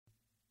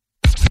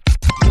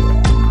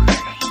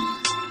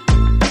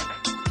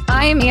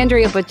I am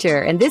Andrea Butcher,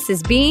 and this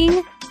is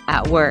Being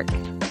at Work.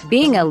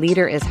 Being a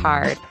leader is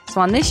hard. So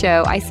on this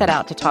show, I set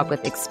out to talk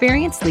with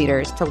experienced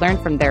leaders to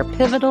learn from their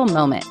pivotal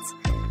moments,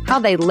 how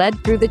they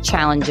led through the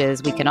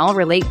challenges we can all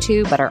relate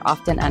to but are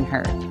often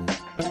unheard.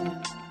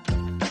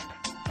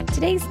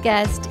 Today's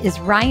guest is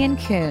Ryan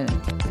Kuhn,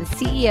 the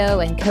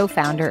CEO and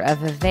co-founder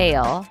of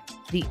Avail,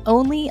 the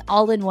only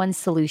all-in-one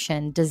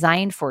solution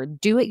designed for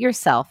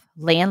do-it-yourself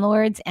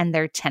landlords and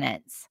their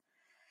tenants.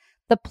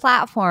 The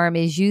platform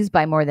is used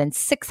by more than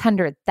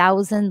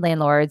 600,000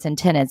 landlords and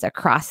tenants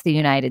across the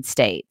United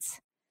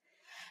States.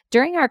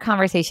 During our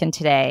conversation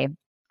today,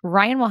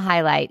 Ryan will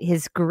highlight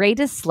his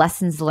greatest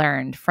lessons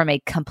learned from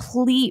a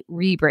complete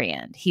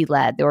rebrand he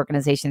led the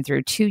organization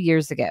through 2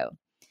 years ago.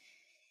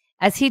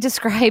 As he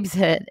describes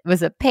it, it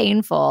was a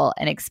painful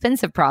and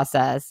expensive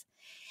process,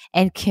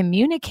 and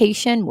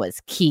communication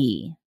was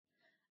key.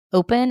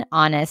 Open,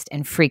 honest,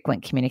 and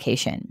frequent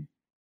communication.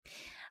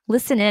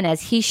 Listen in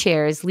as he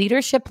shares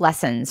leadership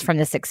lessons from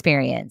this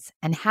experience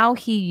and how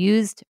he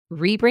used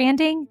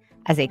rebranding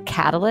as a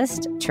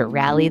catalyst to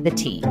rally the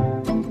team.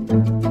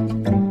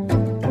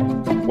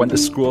 Went to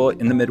school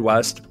in the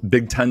Midwest,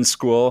 Big Ten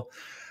school,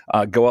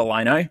 Go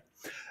Illini.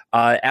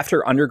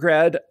 After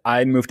undergrad,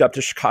 I moved up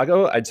to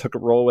Chicago. I took a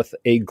role with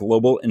a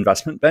global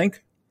investment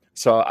bank.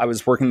 So I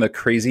was working the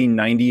crazy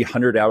 90,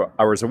 100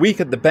 hours a week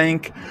at the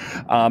bank,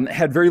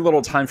 had very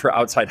little time for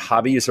outside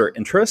hobbies or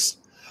interests.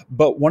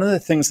 But one of the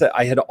things that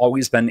I had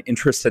always been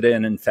interested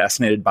in and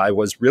fascinated by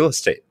was real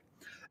estate.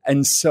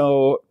 And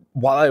so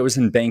while I was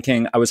in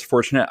banking, I was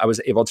fortunate I was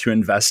able to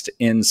invest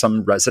in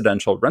some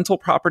residential rental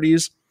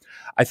properties.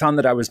 I found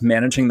that I was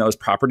managing those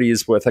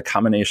properties with a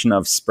combination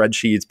of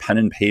spreadsheets, pen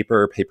and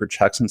paper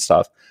checks and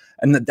stuff.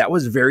 And that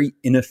was very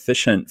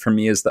inefficient for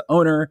me as the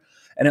owner.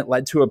 And it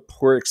led to a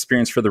poor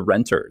experience for the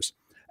renters.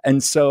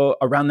 And so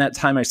around that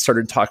time, I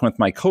started talking with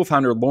my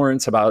co-founder,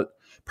 Lawrence, about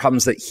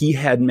problems that he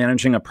had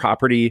managing a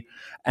property.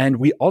 And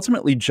we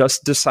ultimately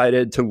just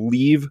decided to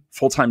leave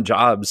full-time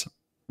jobs,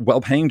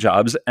 well-paying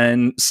jobs,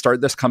 and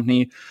start this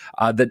company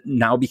that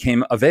now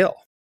became Avail.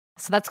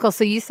 So that's cool.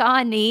 So you saw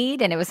a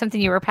need and it was something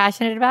you were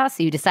passionate about,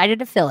 so you decided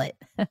to fill it.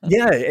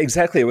 Yeah,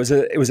 exactly. It was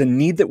a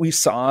need that we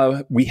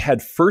saw. We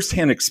had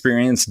firsthand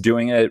experience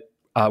doing it.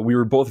 We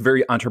were both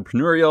very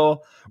entrepreneurial.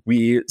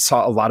 We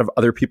saw a lot of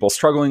other people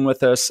struggling with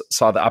this,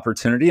 saw the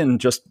opportunity,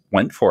 and just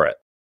went for it.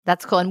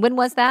 That's cool. And when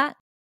was that?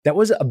 That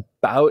was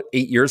about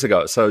 8 years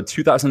ago. So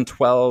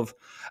 2012,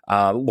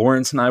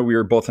 Lawrence and I, we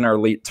were both in our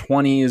late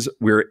 20s.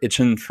 We were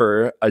itching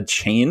for a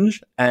change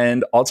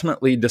and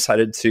ultimately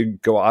decided to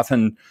go off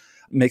and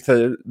make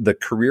the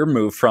career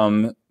move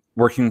from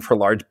working for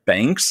large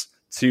banks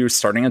to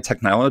starting a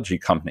technology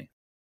company.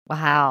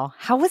 Wow.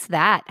 How was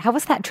that? How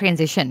was that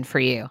transition for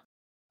you?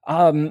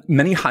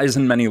 Many highs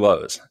and many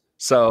lows.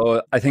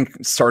 So I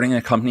think starting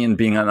a company and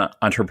being an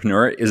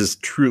entrepreneur is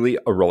truly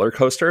a roller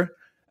coaster.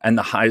 And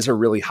the highs are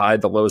really high,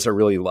 the lows are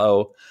really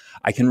low.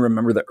 I can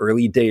remember the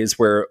early days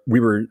where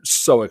we were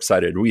so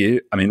excited.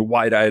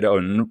 Wide-eyed,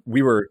 and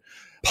we were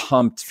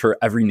pumped for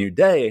every new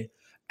day.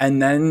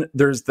 And then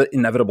there's the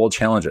inevitable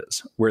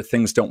challenges where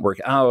things don't work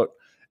out.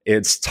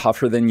 It's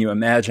tougher than you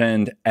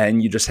imagined,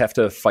 and you just have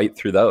to fight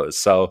through those.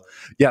 So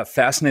yeah,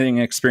 fascinating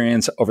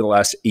experience over the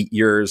last 8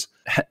 years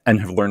and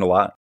have learned a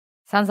lot.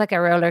 Sounds like a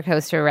roller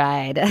coaster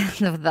ride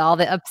with all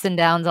the ups and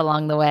downs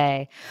along the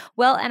way.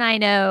 Well, and I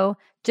know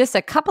just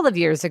a couple of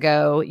years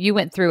ago, you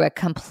went through a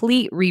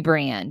complete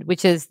rebrand,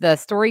 which is the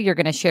story you're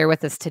going to share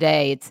with us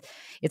today.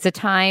 It's a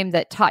time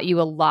that taught you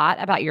a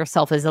lot about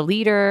yourself as a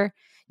leader.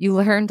 You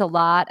learned a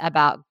lot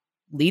about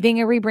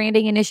leading a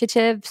rebranding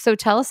initiative. So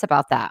tell us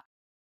about that.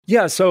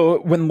 Yeah.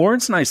 So when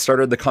Lawrence and I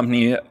started the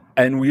company,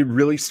 and we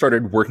really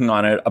started working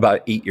on it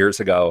about 8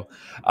 years ago,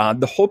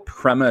 the whole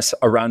premise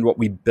around what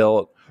we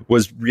built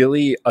was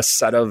really a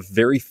set of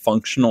very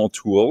functional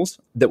tools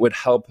that would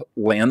help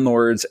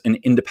landlords and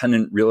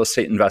independent real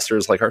estate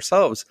investors like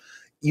ourselves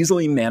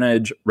easily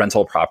manage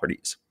rental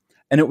properties.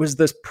 And it was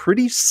this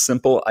pretty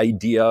simple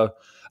idea.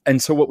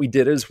 And so what we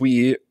did is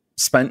we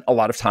spent a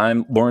lot of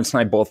time, Lawrence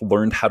and I both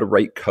learned how to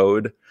write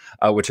code,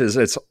 which is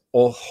it's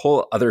a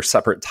whole other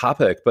separate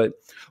topic. But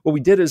what we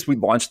did is we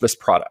launched this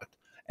product,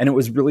 and it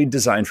was really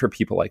designed for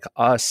people like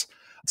us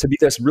to be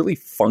this really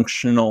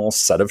functional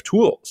set of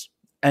tools.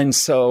 And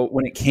so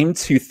when it came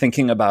to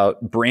thinking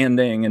about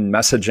branding and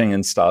messaging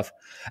and stuff,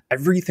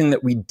 everything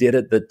that we did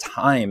at the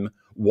time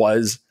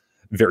was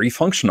very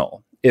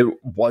functional. It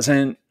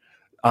wasn't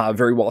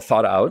very well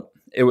thought out.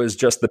 It was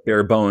just the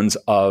bare bones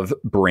of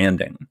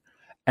branding.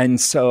 And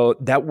so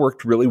that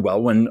worked really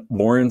well when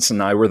Lawrence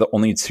and I were the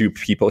only two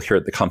people here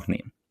at the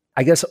company.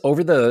 I guess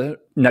over the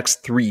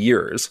next 3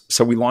 years,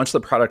 so we launched the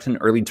product in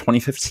early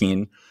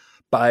 2015.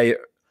 By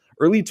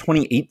early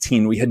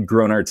 2018, we had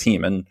grown our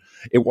team, and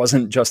it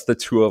wasn't just the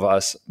two of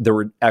us. There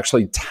were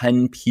actually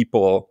 10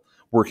 people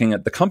working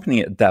at the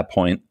company at that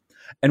point.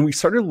 And we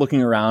started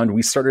looking around,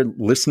 we started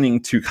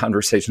listening to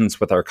conversations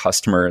with our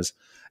customers,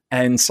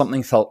 and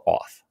something felt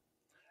off.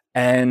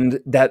 And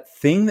that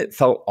thing that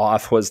felt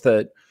off was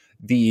that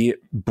the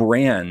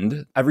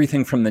brand,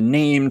 everything from the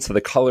name to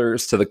the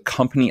colors to the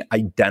company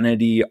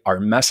identity, our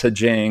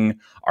messaging,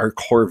 our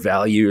core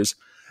values,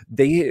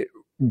 they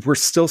were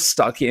still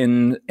stuck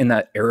in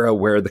that era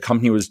where the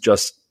company was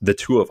just the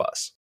two of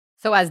us.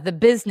 So as the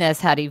business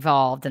had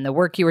evolved and the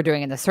work you were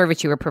doing and the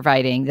service you were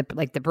providing,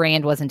 the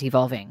brand wasn't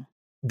evolving.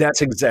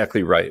 That's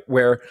exactly right.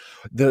 Where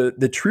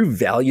the true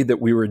value that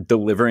we were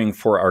delivering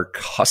for our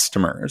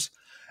customers,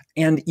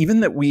 and even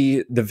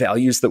the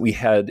values that we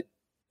had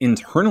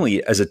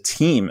internally as a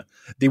team,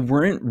 they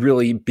weren't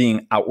really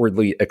being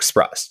outwardly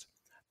expressed.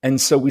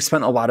 And so we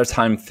spent a lot of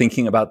time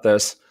thinking about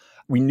this.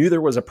 We knew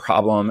there was a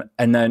problem,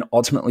 and then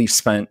ultimately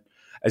spent,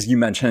 as you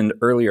mentioned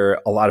earlier,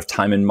 a lot of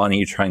time and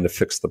money trying to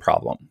fix the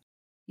problem.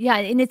 Yeah,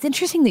 and it's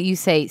interesting that you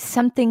say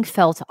something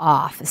felt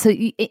off. So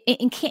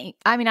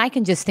I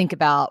can just think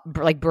about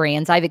like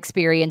brands I've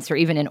experienced or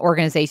even in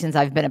organizations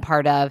I've been a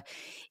part of.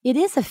 It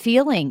is a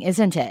feeling,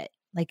 isn't it?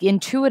 Like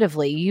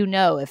intuitively, you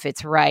know if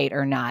it's right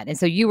or not. And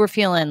so you were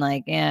feeling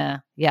like,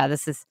 it's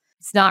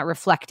not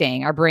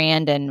reflecting our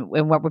brand and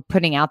what we're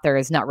putting out there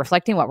is not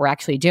reflecting what we're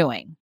actually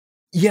doing.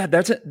 Yeah,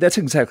 that's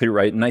exactly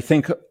right. And I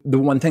think the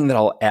one thing that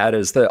I'll add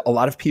is that a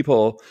lot of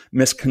people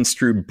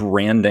misconstrue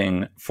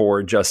branding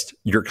for just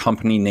your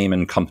company name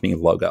and company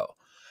logo.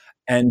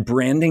 And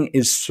branding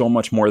is so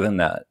much more than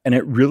that. And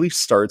it really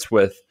starts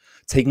with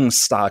taking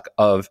stock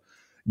of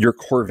your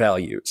core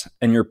values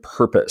and your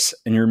purpose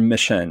and your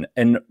mission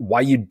and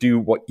why you do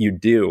what you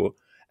do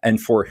and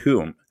for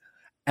whom.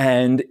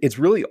 And it's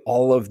really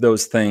all of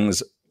those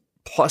things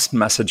plus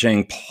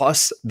messaging,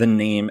 plus the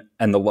name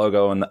and the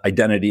logo and the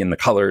identity and the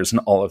colors and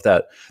all of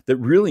that, that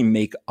really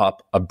make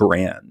up a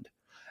brand.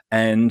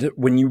 And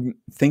when you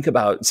think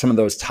about some of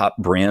those top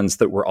brands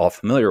that we're all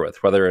familiar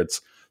with, whether it's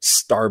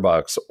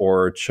Starbucks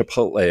or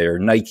Chipotle or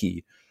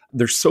Nike,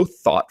 they're so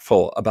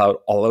thoughtful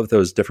about all of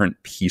those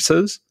different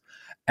pieces.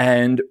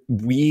 And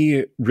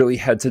we really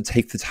had to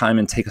take the time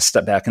and take a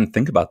step back and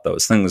think about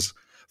those things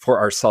for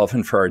ourselves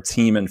and for our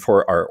team and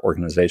for our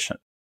organization.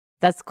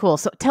 That's cool.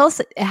 So tell us,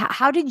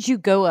 how did you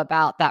go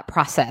about that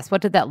process?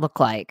 What did that look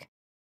like?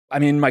 I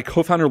mean, my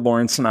co-founder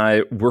Lawrence and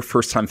I were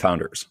first-time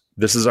founders.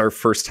 This is our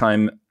first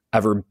time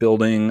ever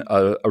building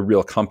a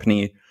real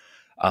company.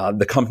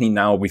 The company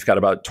now, we've got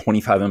about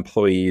 25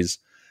 employees.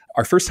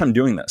 Our first time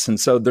doing this. And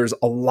so there's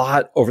a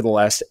lot over the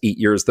last 8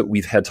 years that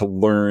we've had to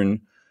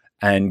learn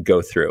and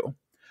go through.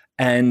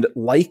 And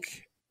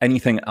like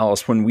anything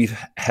else, when we've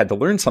had to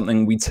learn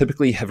something, we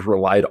typically have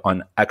relied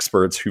on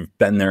experts who've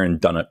been there and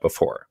done it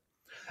before.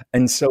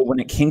 And so when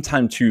it came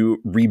time to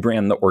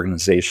rebrand the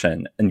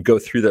organization and go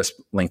through this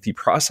lengthy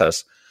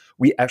process,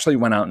 we actually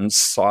went out and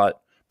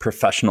sought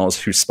professionals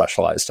who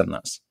specialized in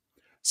this.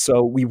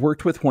 So we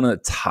worked with one of the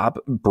top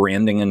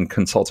branding and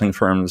consulting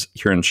firms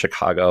here in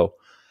Chicago.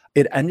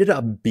 It ended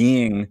up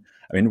being,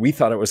 we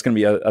thought it was going to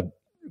be a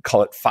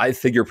call it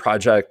 5-figure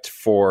project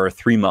for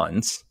 3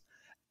 months.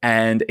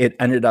 And it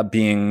ended up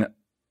being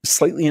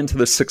slightly into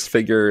the 6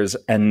 figures.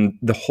 And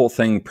the whole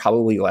thing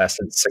probably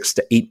lasted 6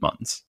 to 8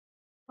 months.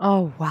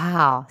 Oh,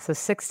 wow. So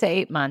 6 to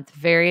 8 months,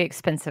 very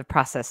expensive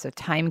process. So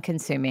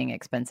time-consuming,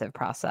 expensive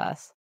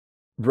process.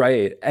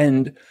 Right.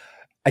 And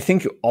I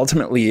think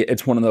ultimately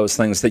it's one of those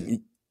things that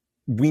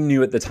we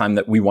knew at the time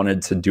that we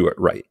wanted to do it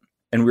right.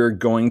 And we were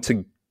going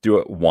to do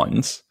it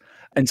once.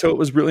 And so it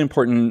was really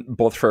important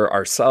both for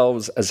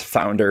ourselves as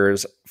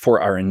founders,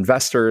 for our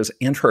investors,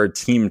 and for our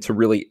team to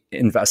really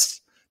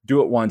invest,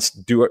 do it once,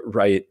 do it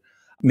right,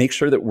 make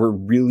sure that we're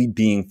really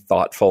being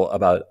thoughtful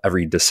about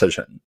every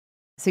decision.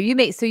 So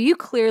you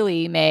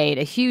clearly made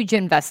a huge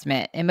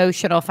investment,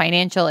 emotional,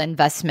 financial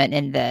investment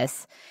in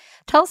this.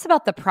 Tell us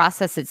about the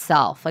process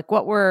itself. Like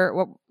what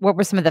were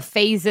some of the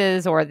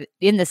phases, or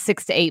in the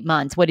 6 to 8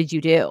 months, what did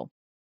you do?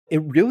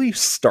 It really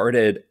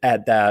started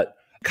at that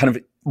kind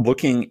of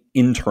looking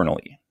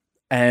internally.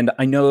 And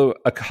I know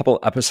a couple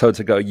episodes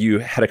ago, you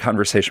had a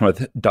conversation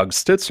with Doug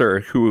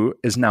Stitzer, who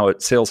is now at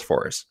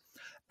Salesforce.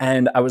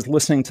 And I was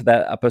listening to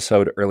that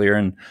episode earlier,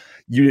 and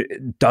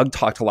Doug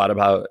talked a lot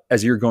about,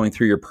 as you're going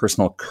through your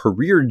personal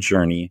career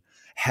journey,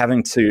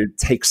 having to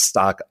take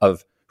stock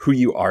of who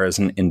you are as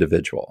an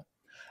individual.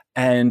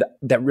 And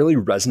that really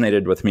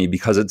resonated with me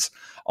because it's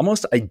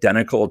almost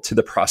identical to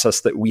the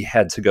process that we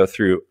had to go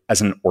through as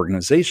an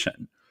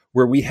organization,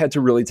 where we had to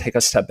really take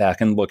a step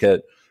back and look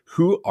at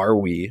who are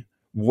we,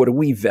 what do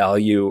we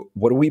value,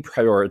 what do we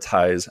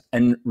prioritize,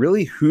 and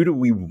really who do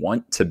we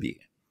want to be?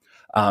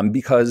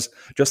 Because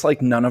just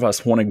like none of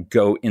us want to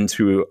go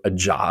into a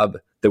job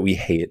that we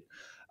hate,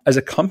 as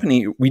a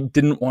company, we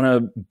didn't want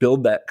to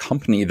build that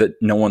company that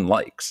no one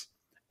likes.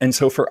 And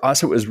so for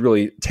us, it was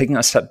really taking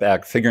a step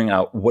back, figuring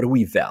out what do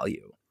we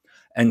value.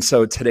 And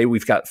so today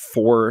we've got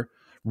 4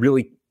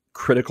 really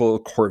critical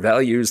core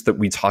values that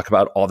we talk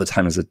about all the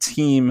time as a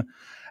team.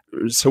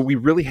 So we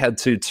really had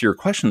to your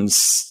question,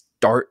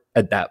 start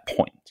at that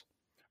point.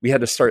 We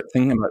had to start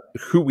thinking about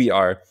who we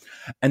are.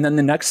 And then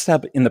the next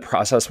step in the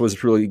process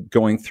was really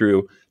going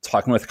through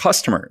talking with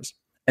customers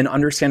and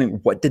understanding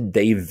what did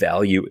they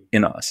value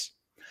in us.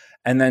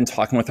 And then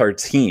talking with our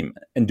team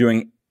and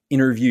doing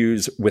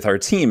interviews with our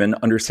team and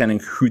understanding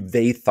who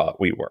they thought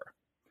we were.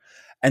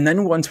 And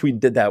then once we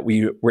did that,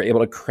 we were able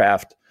to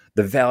craft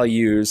the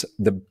values,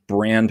 the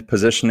brand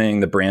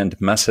positioning, the brand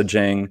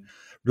messaging,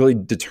 really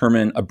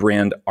determine a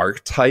brand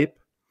archetype.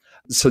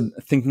 So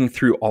thinking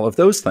through all of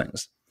those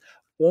things.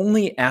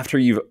 Only after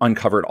you've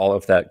uncovered all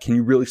of that can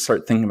you really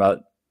start thinking about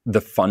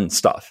the fun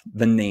stuff,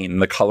 the name,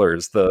 the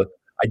colors, the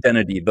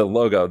identity, the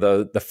logo,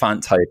 the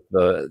font type,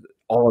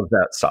 all of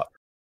that stuff.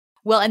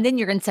 Well, and then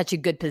you're in such a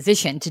good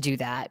position to do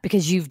that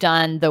because you've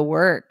done the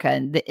work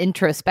and the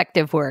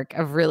introspective work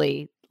of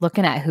really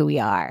looking at who we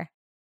are.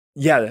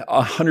 Yeah,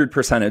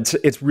 100%.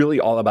 It's really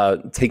all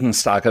about taking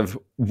stock of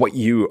what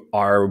you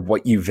are,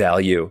 what you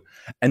value,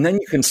 and then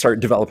you can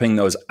start developing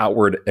those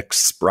outward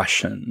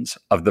expressions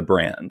of the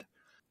brand,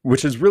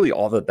 which is really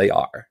all that they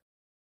are.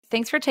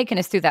 Thanks for taking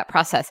us through that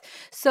process.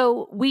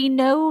 So we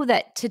know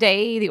that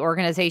today the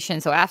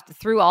organization,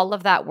 through all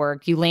of that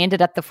work, you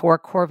landed at the 4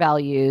 core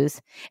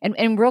values.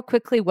 And real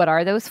quickly, what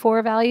are those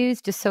 4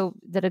 values? Just so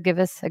that'll give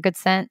us a good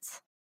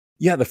sense.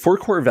 Yeah, the 4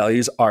 core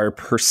values are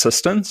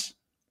persistence,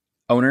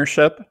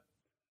 ownership,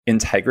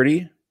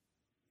 integrity,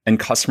 and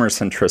customer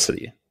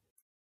centricity.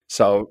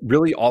 So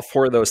really all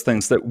 4 of those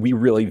things that we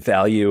really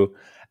value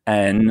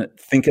and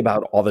think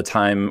about all the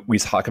time. We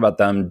talk about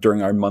them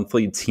during our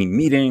monthly team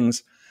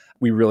meetings.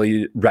 We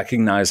really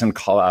recognize and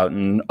call out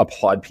and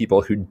applaud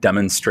people who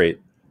demonstrate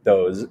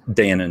those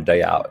day in and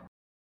day out.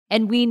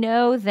 And we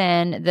know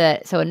then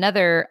so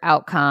another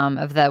outcome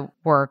of the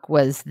work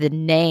was the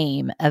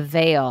name,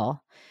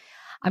 Avail.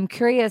 I'm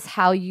curious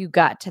how you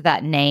got to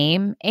that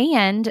name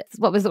and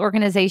what was the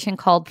organization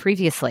called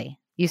previously?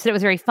 You said it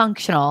was very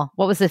functional.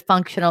 What was the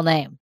functional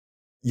name?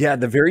 Yeah,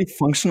 the very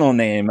functional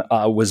name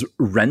was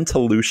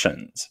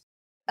Rentolutions.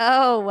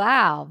 Oh,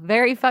 wow.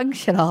 Very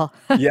functional.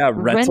 Yeah,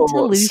 rental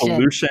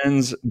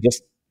solutions,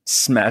 just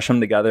smash them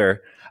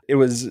together. It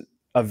was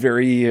a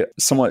very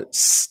somewhat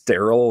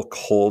sterile,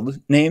 cold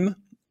name,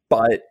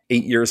 but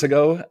 8 years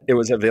ago, it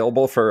was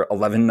available for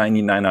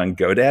 $11.99 on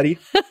GoDaddy.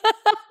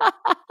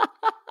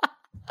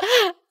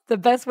 The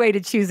best way to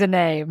choose a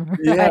name. Right?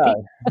 Yeah,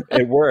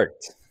 it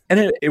worked.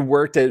 And it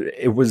worked.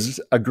 It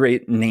was a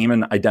great name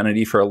and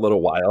identity for a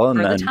little while. And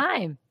for then, the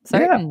time,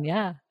 certain,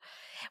 yeah.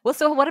 Well,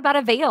 so what about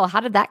Avail? How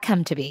did that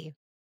come to be?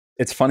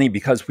 It's funny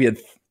because we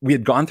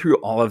had gone through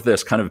all of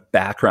this kind of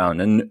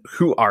background and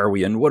who are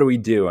we and what do we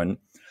do? And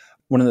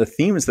one of the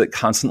themes that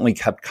constantly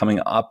kept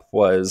coming up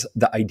was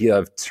the idea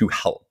of to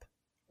help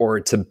or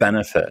to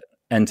benefit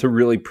and to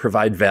really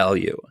provide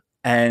value.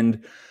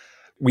 And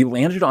we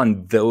landed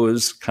on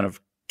those kind of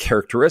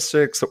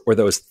characteristics or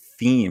those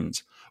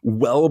themes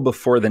well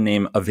before the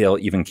name Avail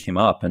even came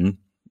up. And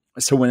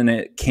so when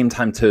it came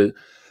time to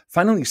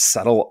finally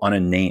settle on a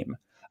name,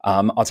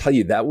 I'll tell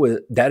you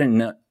that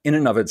in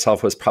and of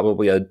itself was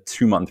probably a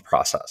 2-month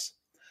process.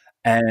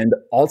 And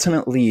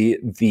ultimately,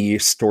 the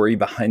story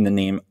behind the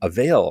name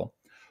Avail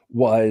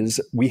was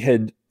we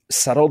had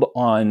settled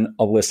on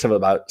a list of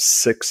about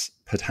 6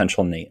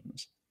 potential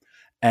names.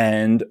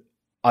 And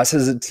us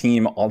as a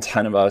team, all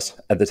 10 of us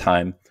at the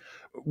time,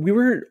 we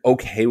were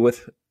okay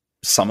with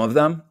some of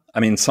them. I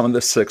mean, some of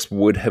the 6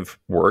 would have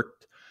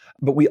worked,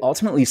 but we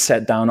ultimately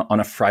sat down on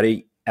a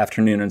Friday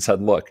afternoon and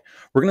said, look,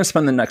 we're going to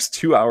spend the next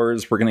 2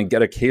 hours, we're going to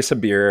get a case of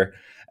beer,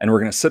 and we're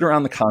going to sit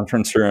around the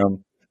conference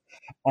room,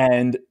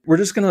 and we're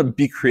just going to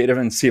be creative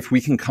and see if we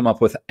can come up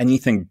with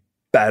anything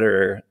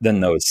better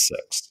than those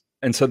 6.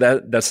 And so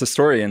that's the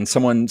story. And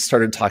someone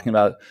started talking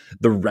about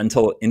the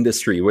rental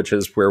industry, which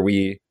is where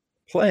we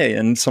play.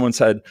 And someone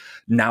said,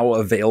 now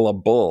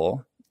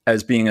available,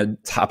 as being a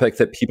topic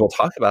that people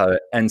talk about.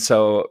 And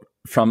so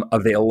from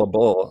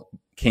available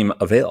came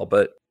Avail,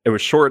 but it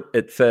was short,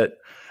 it fit,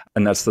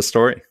 and that's the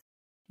story.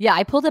 Yeah,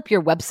 I pulled up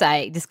your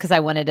website just because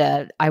I wanted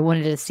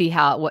to see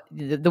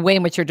the way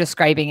in which you're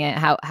describing it,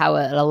 how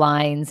it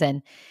aligns,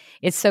 and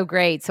it's so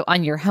great. So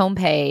on your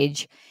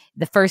homepage,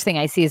 the first thing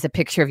I see is a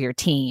picture of your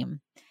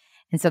team,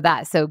 and so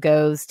that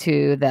goes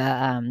to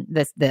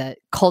the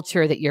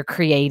culture that you're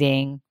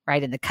creating,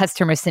 right, and the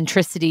customer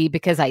centricity.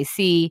 Because I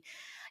see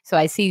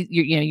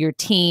your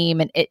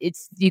team, and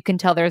it's you can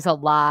tell there's a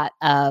lot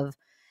of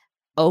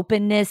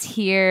openness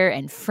here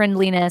and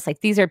friendliness. Like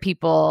these are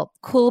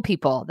cool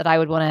people that I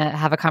would want to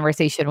have a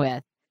conversation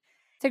with.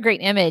 It's a great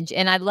image.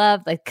 And I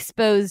love like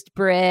exposed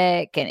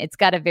brick, and it's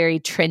got a very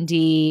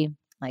trendy,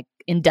 like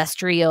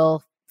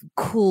industrial,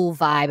 cool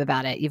vibe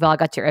about it. You've all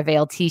got your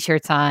Avail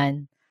t-shirts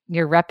on.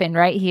 You're repping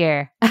right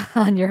here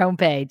on your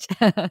homepage.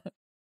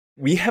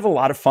 We have a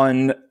lot of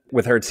fun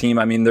with our team.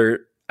 I mean,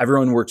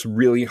 everyone works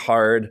really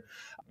hard.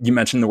 You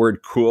mentioned the word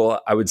cool.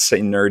 I would say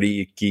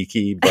nerdy,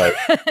 geeky, but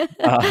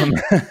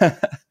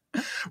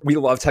we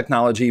love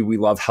technology. We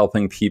love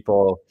helping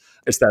people.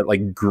 It's that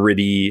like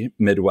gritty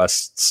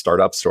Midwest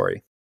startup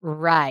story.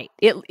 Right.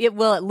 It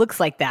looks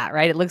like that,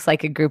 right? It looks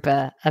like a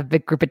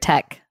big group of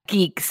tech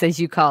geeks,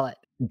 as you call it.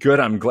 Good.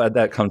 I'm glad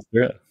that comes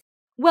through.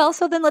 Well,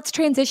 so then let's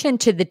transition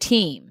to the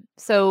team.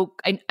 So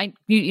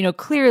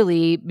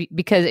clearly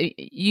because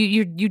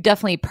you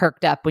definitely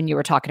perked up when you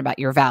were talking about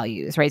your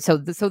values, right? So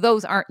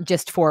those aren't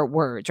just 4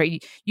 words,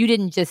 right? You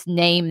didn't just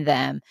name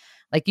them.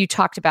 Like you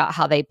talked about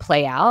how they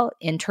play out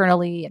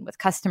internally and with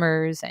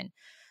customers. And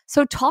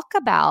so talk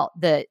about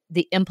the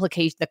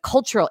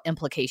cultural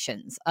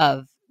implications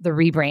of the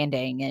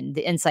rebranding and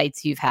the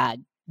insights you've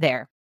had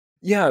there.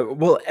 Yeah,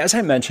 well, as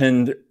I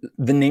mentioned,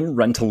 the name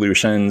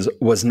Rentolutions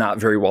was not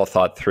very well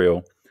thought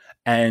through.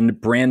 And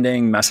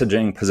branding,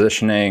 messaging,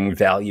 positioning,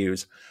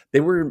 values,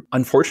 they were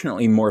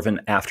unfortunately more of an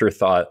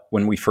afterthought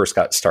when we first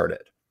got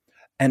started.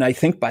 And I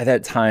think by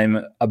that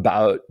time,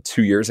 about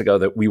 2 years ago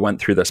that we went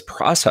through this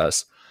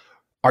process,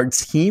 our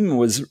team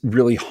was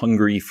really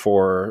hungry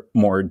for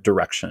more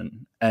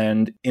direction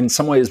and in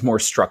some ways more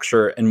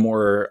structure and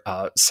more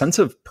sense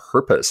of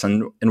purpose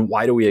and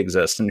why do we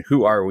exist and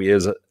who are we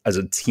as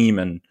a team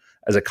and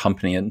as a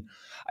company. And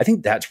I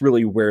think that's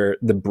really where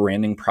the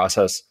branding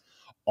process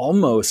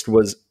almost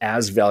was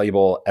as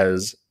valuable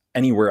as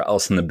anywhere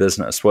else in the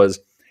business. Was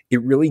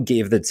it really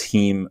gave the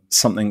team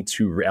something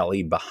to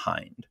rally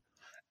behind.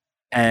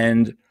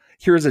 And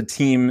here's a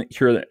team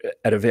here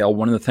at Avail.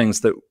 One of the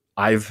things that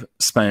I've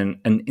spent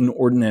an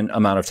inordinate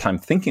amount of time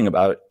thinking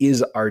about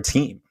is our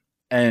team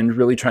and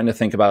really trying to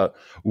think about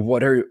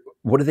what do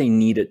they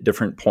need at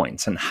different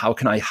points and how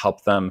can I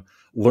help them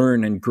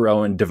learn and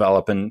grow and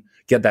develop and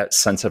get that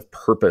sense of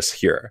purpose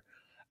here.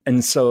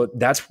 And so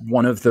that's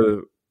one of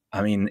the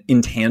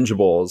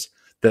intangibles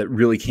that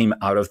really came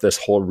out of this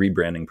whole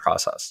rebranding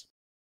process.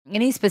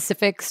 Any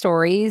specific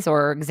stories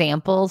or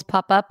examples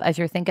pop up as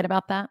you're thinking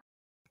about that?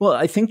 Well,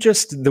 I think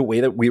just the way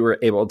that we were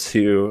able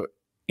to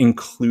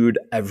include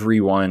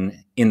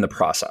everyone in the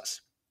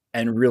process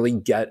and really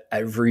get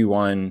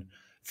everyone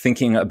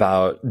thinking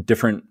about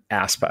different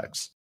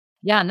aspects.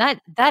 Yeah, and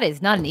that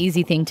is not an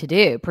easy thing to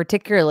do,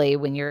 particularly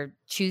when you're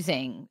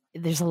choosing.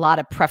 There's a lot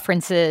of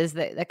preferences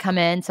that come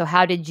in. So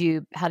how did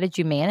you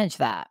manage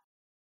that?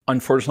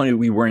 Unfortunately,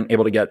 we weren't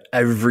able to get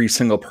every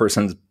single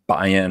person's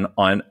buy-in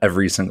on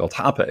every single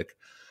topic.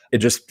 It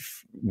just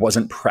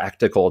wasn't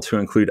practical to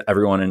include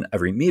everyone in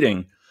every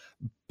meeting.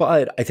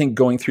 But I think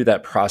going through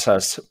that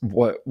process,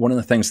 one of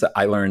the things that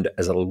I learned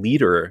as a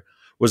leader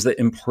was the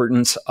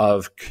importance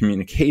of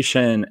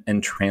communication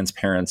and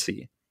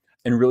transparency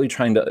and really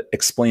trying to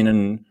explain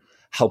and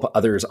help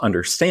others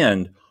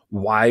understand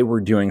why we're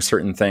doing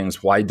certain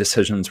things, why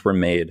decisions were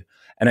made.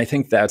 And I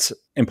think that's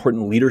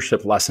important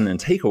leadership lesson and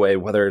takeaway,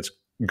 whether it's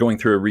going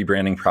through a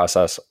rebranding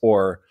process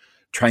or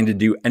trying to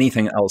do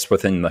anything else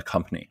within the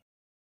company.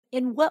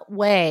 In what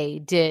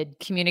way did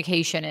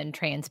communication and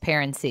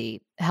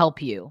transparency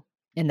help you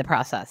in the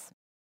process?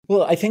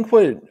 Well, I think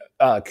what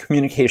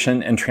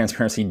communication and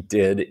transparency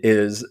did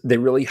is they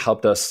really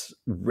helped us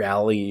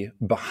rally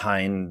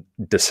behind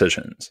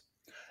decisions.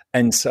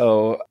 And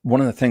so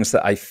one of the things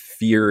that I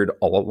feared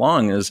all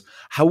along is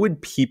how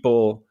would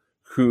people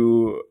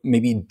who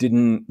maybe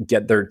didn't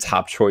get their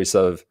top choice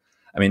of,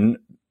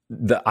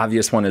 the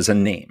obvious one is a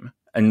name.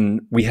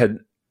 And we had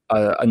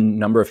a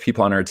number of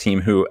people on our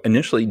team who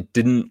initially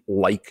didn't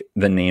like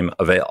the name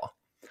Avail.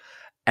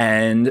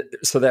 And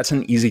so that's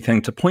an easy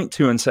thing to point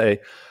to and say,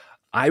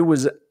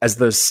 as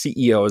the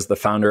CEO, as the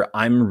founder,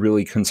 I'm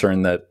really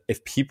concerned that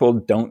if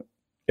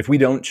we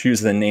don't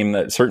choose the name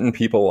that certain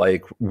people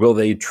like, will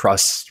they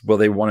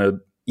want to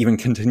even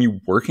continue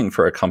working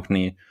for a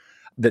company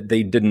that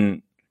they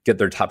didn't get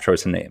their top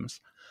choice of names?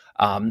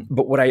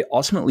 But what I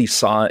ultimately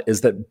saw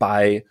is that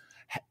by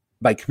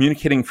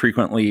communicating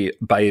frequently,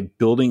 by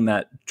building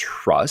that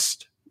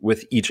trust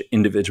with each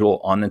individual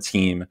on the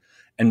team,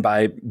 and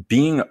by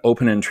being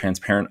open and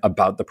transparent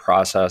about the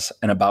process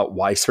and about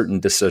why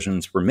certain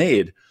decisions were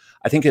made,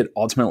 I think it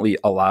ultimately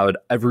allowed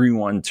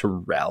everyone to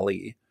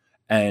rally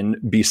and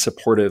be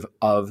supportive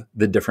of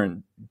the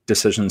different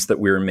decisions that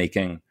we were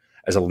making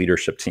as a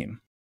leadership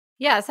team.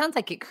 Yeah, it sounds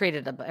like it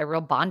created a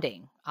real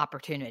bonding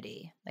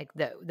opportunity, like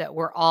that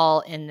we're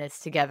all in this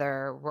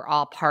together. We're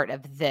all part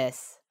of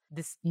this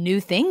new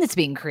thing that's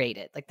being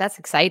created. Like that's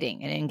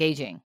exciting and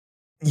engaging.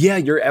 Yeah,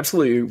 you're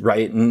absolutely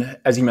right. And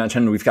as you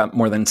mentioned, we've got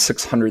more than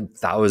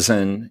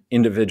 600,000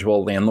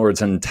 individual landlords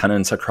and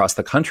tenants across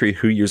the country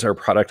who use our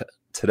product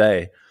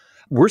today.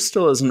 We're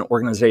still, as an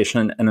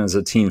organization and as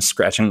a team,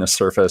 scratching the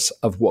surface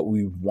of what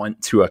we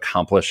want to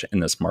accomplish in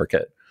this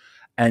market.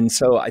 And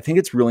so I think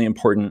it's really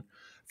important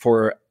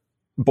for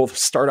both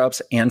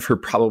startups and for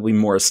probably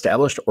more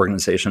established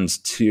organizations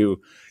to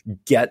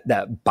get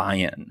that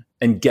buy-in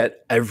and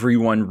get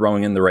everyone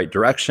rowing in the right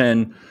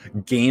direction,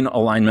 gain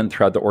alignment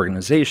throughout the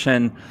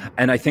organization.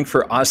 And I think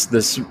for us,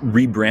 this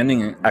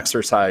rebranding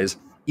exercise,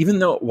 even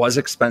though it was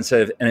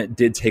expensive and it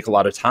did take a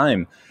lot of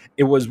time,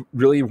 it was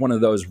really one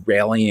of those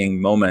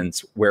rallying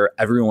moments where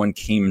everyone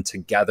came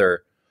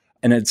together,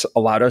 and it's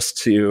allowed us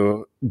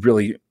to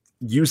really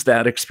use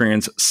that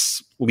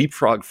experience,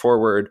 leapfrog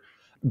forward,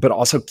 but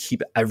also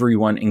keep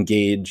everyone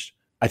engaged.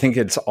 I think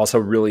it's also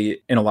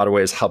really, in a lot of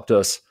ways, helped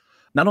us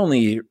not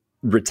only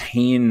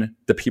retain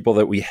the people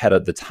that we had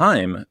at the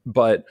time,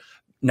 but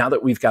now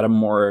that we've got a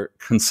more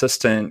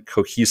consistent,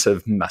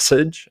 cohesive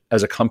message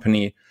as a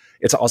company,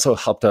 it's also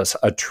helped us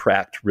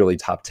attract really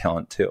top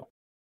talent too.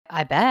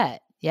 I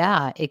bet.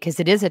 Yeah, because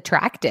it is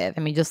attractive. I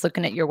mean, just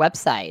looking at your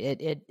website,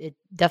 it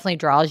definitely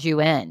draws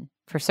you in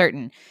for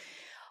certain.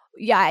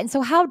 Yeah, and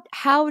so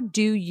how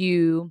do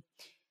you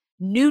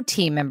new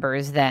team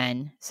members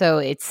then? So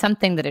it's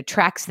something that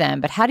attracts them,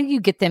 but how do you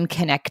get them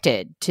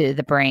connected to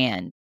the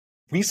brand?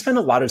 We spend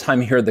a lot of time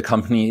here at the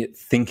company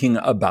thinking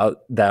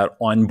about that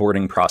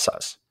onboarding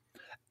process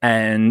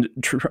and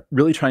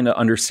really trying to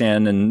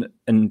understand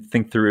and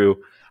think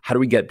through how do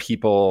we get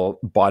people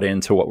bought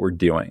into what we're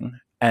doing.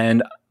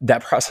 And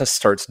that process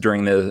starts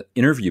during the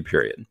interview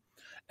period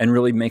and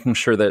really making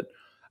sure that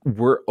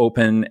we're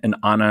open and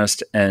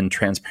honest and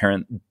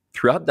transparent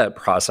throughout that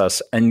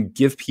process and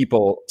give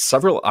people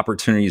several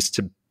opportunities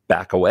to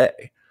back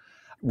away.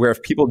 Where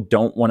if people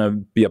don't want to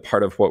be a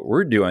part of what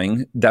we're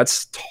doing,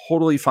 that's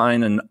totally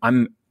fine. And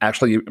I'm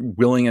actually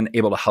willing and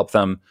able to help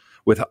them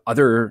with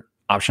other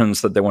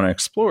options that they want to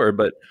explore.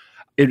 But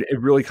it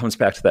really comes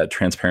back to that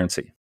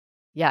transparency.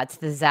 Yeah, it's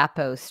the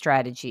Zappos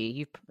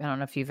strategy. I don't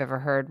know if you've ever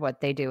heard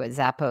what they do at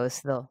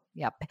Zappos. They'll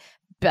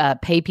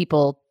pay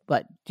people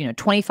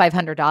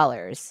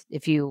 $2,500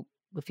 if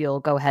you'll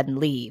go ahead and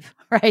leave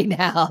right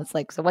now. It's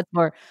like, so what's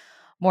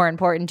more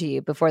important to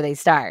you before they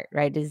start,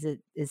 right? Is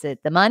it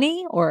the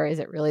money or is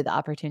it really the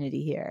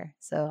opportunity here?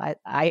 So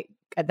I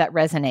that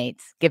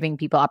resonates, giving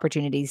people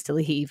opportunities to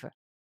leave.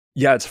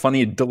 Yeah, it's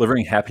funny.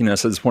 Delivering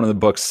Happiness is one of the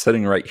books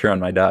sitting right here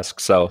on my desk.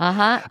 So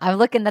I'm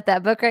looking at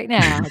that book right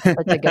now. It's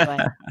such a good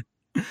one.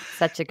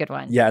 Such a good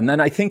one. Yeah. And then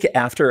I think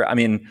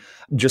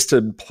just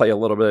to play a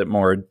little bit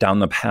more down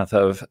the path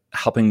of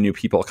helping new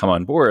people come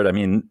on board,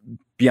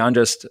 beyond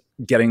just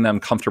getting them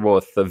comfortable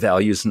with the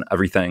values and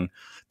everything,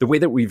 the way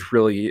that we've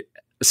really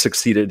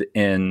succeeded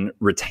in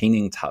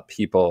retaining top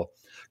people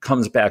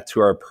comes back to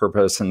our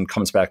purpose and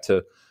comes back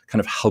to kind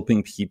of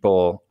helping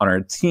people on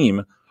our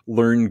team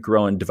learn,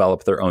 grow, and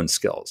develop their own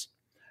skills.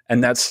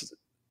 And that's,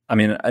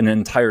 an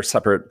entire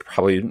separate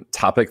probably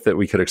topic that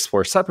we could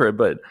explore separate,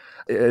 but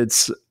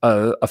it's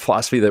a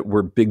philosophy that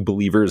we're big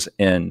believers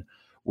in,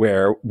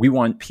 where we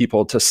want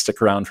people to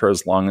stick around for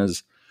as long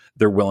as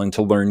they're willing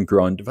to learn,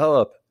 grow, and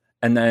develop.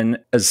 And then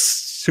as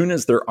soon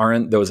as there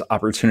aren't those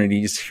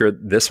opportunities here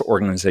at this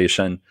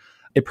organization,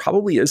 it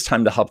probably is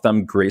time to help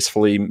them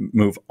gracefully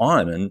move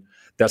on. And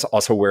that's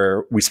also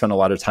where we spend a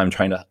lot of time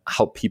trying to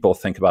help people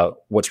think about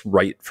what's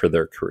right for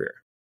their career.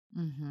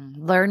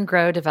 Mm-hmm. Learn,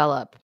 grow,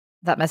 develop.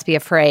 That must be a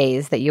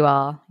phrase that you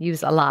all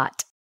use a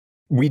lot.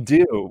 We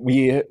do.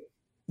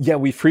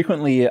 We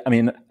frequently,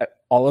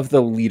 all of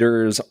the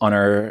leaders on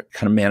our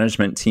kind of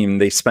management team,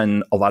 they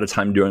spend a lot of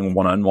time doing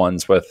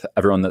one-on-ones with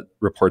everyone that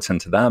reports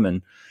into them.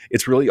 And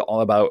it's really all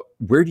about,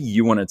 where do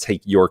you want to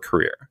take your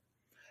career?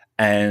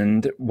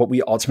 And what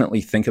we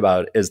ultimately think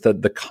about is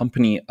that the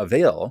company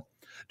Avail,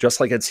 just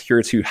like it's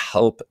here to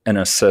help and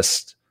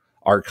assist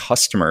our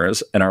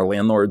customers and our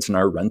landlords and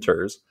our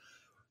renters,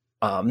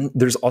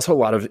 there's also a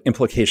lot of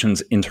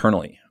implications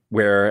internally,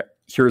 where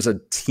here's a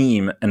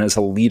team and as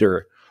a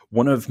leader,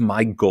 one of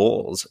my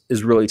goals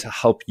is really to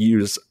help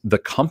use the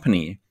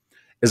company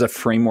as a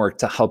framework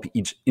to help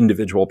each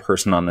individual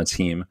person on the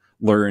team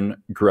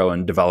learn, grow,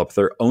 and develop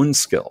their own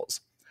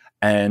skills.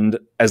 And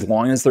as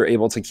long as they're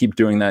able to keep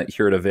doing that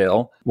here at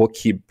Avail, we'll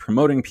keep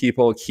promoting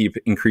people, keep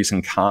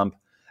increasing comp.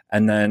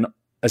 And then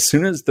as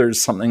soon as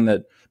there's something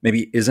that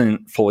maybe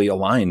isn't fully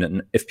aligned,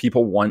 and if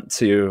people want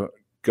to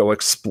go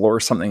explore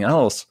something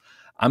else,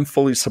 I'm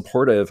fully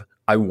supportive.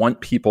 I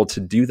want people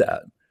to do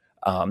that.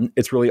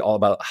 It's really all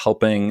about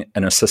helping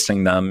and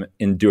assisting them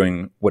in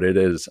doing what it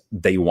is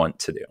they want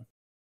to do.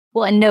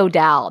 Well, and no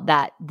doubt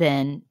that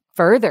then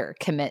further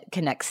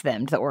connects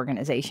them to the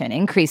organization,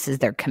 increases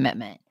their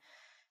commitment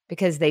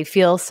because they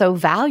feel so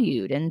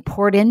valued and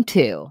poured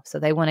into. So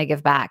they want to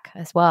give back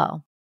as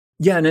well.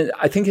 Yeah, and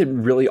I think it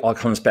really all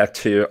comes back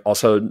to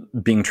also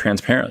being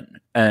transparent.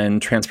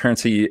 And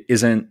transparency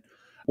isn't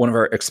one of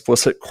our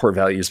explicit core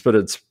values, but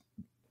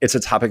it's a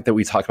topic that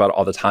we talk about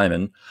all the time.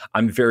 And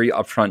I'm very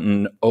upfront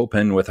and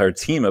open with our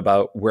team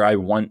about where I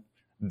want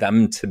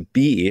them to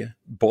be,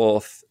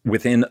 both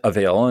within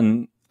Avail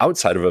and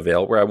outside of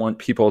Avail, where I want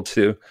people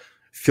to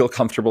feel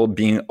comfortable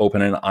being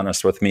open and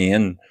honest with me.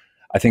 And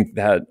I think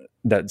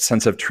that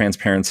sense of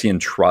transparency and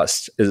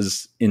trust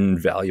is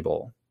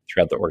invaluable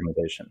throughout the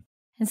organization.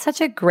 And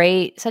such a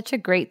great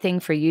thing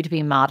for you to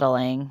be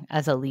modeling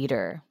as a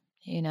leader.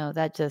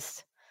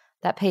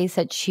 That pays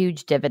such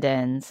huge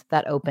dividends,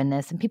 that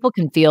openness, and people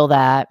can feel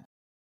that.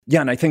 Yeah,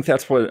 and I think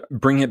that's what,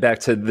 bringing it back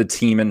to the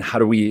team and how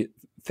do we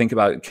think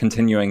about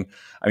continuing.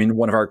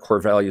 One of our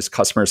core values,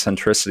 customer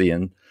centricity,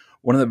 and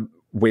one of the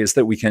ways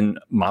that we can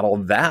model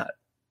that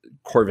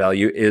core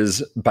value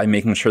is by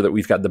making sure that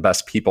we've got the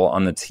best people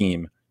on the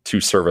team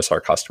to service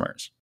our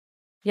customers.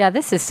 Yeah,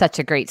 this is such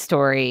a great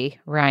story,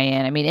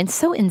 Ryan. And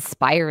so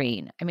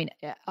inspiring.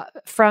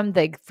 From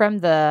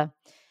the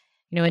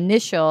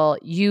initial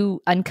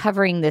you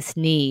uncovering this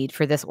need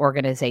for this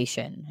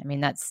organization.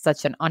 That's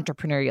such an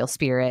entrepreneurial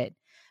spirit.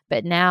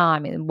 But now,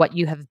 what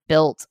you have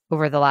built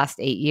over the last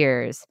 8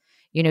 years,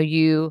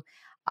 you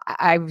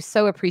I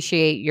so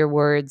appreciate your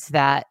words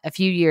that a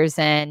few years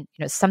in,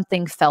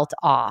 something felt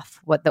off.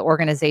 How the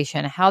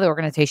organization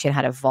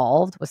had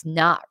evolved was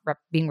not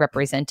being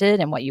represented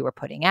in what you were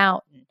putting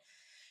out, and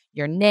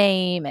your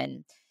name,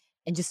 and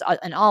just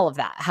and all of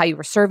that, how you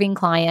were serving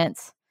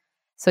clients.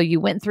 So you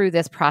went through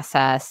this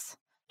process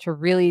to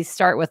really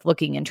start with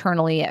looking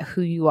internally at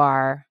who you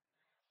are.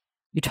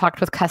 You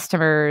talked with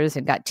customers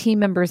and got team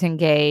members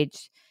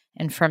engaged,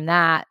 and from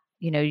that,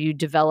 you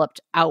developed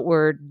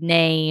outward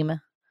name,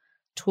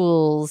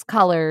 tools,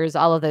 colors,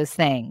 all of those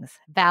things.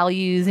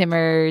 Values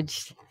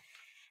emerged.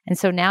 And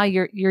so now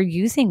you're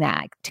using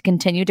that to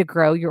continue to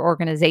grow your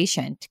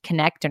organization, to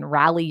connect and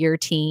rally your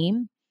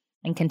team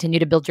and continue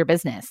to build your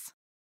business.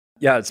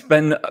 Yeah, it's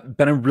been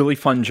a really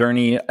fun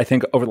journey. I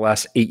think over the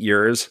last 8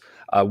 years,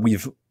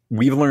 we've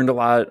learned a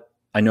lot.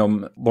 I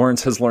know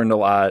Lawrence has learned a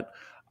lot.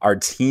 Our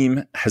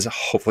team has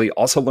hopefully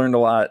also learned a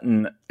lot.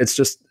 And it's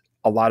just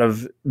a lot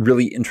of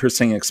really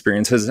interesting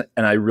experiences.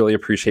 And I really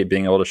appreciate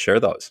being able to share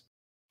those.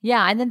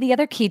 Yeah. And then the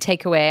other key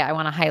takeaway I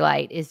want to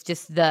highlight is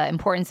just the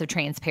importance of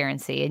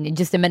transparency. And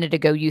just a minute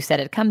ago, you said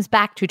it comes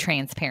back to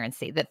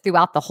transparency, that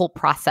throughout the whole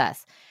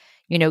process,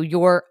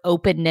 your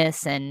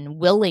openness and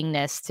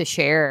willingness to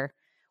share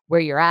where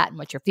you're at and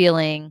what you're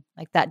feeling,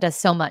 like that does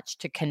so much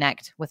to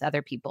connect with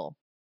other people.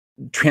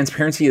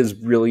 Transparency is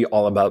really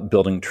all about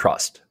building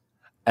trust.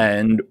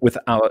 And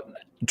without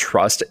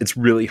trust, it's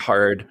really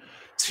hard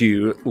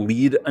to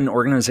lead an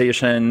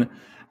organization.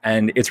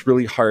 And it's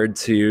really hard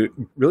to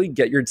really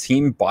get your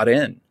team bought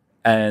in.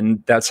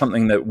 And that's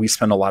something that we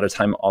spend a lot of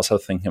time also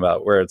thinking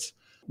about, where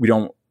we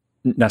don't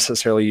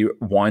necessarily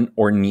want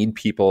or need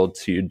people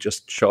to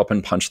just show up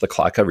and punch the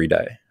clock every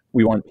day.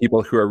 We want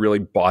people who are really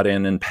bought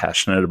in and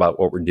passionate about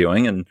what we're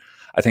doing. And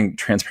I think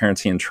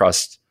transparency and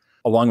trust,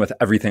 along with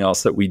everything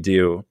else that we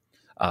do,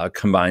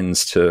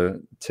 combines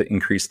to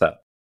increase that.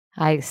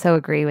 I so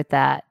agree with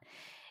that.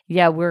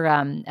 Yeah, we're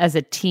as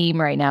a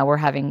team right now, we're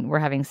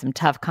having some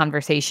tough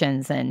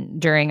conversations. And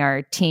during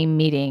our team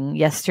meeting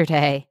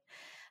yesterday,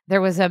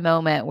 there was a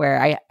moment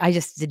where I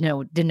just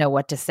didn't know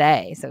what to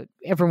say. So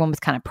everyone was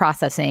kind of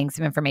processing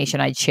some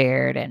information I'd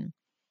shared, and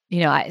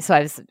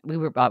we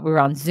were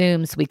on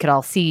Zoom so we could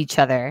all see each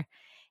other,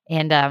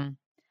 and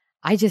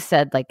I just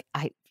said, like,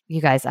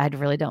 you guys, I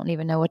really don't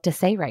even know what to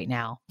say right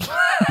now.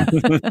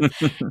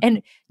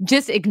 And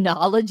just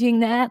acknowledging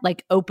that,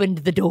 like, opened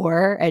the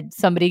door, and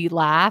somebody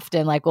laughed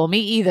and like, well, me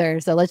either.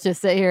 So let's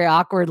just sit here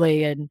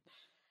awkwardly.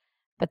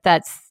 But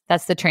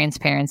that's the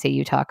transparency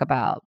you talk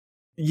about.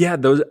 Yeah,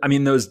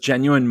 those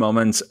genuine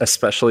moments,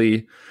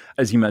 especially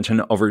as you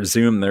mentioned over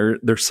Zoom,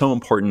 they're so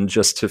important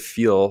just to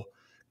feel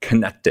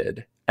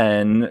connected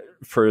and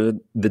for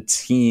the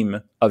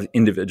team of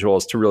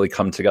individuals to really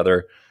come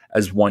together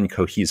as one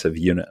cohesive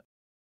unit.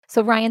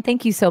 So Ryan,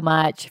 thank you so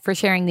much for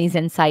sharing these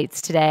insights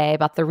today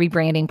about the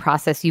rebranding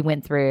process you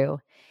went through.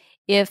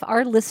 If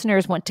our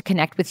listeners want to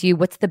connect with you,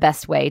 what's the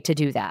best way to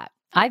do that?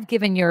 I've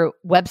given your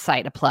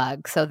website a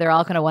plug, so they're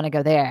all going to want to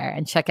go there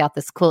and check out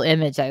this cool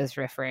image I was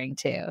referring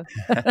to.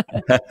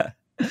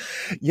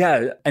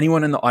 Yeah,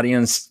 anyone in the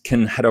audience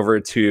can head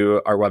over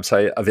to our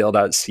website,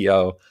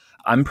 avail.co.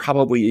 I'm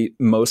probably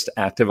most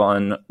active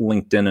on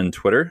LinkedIn and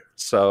Twitter.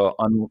 So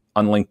on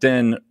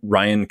LinkedIn,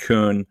 Ryan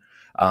Kuhn.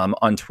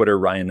 On Twitter,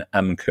 Ryan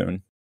M.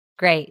 Kuhn.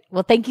 Great.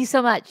 Well, thank you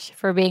so much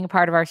for being a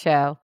part of our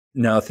show.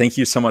 No, thank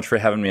you so much for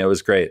having me. It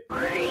was great.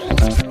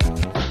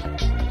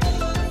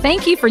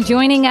 Thank you for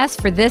joining us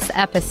for this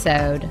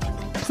episode.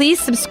 Please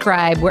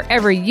subscribe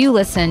wherever you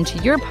listen to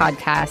your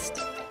podcast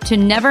to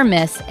never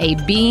miss a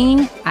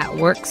Being at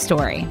Work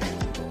story.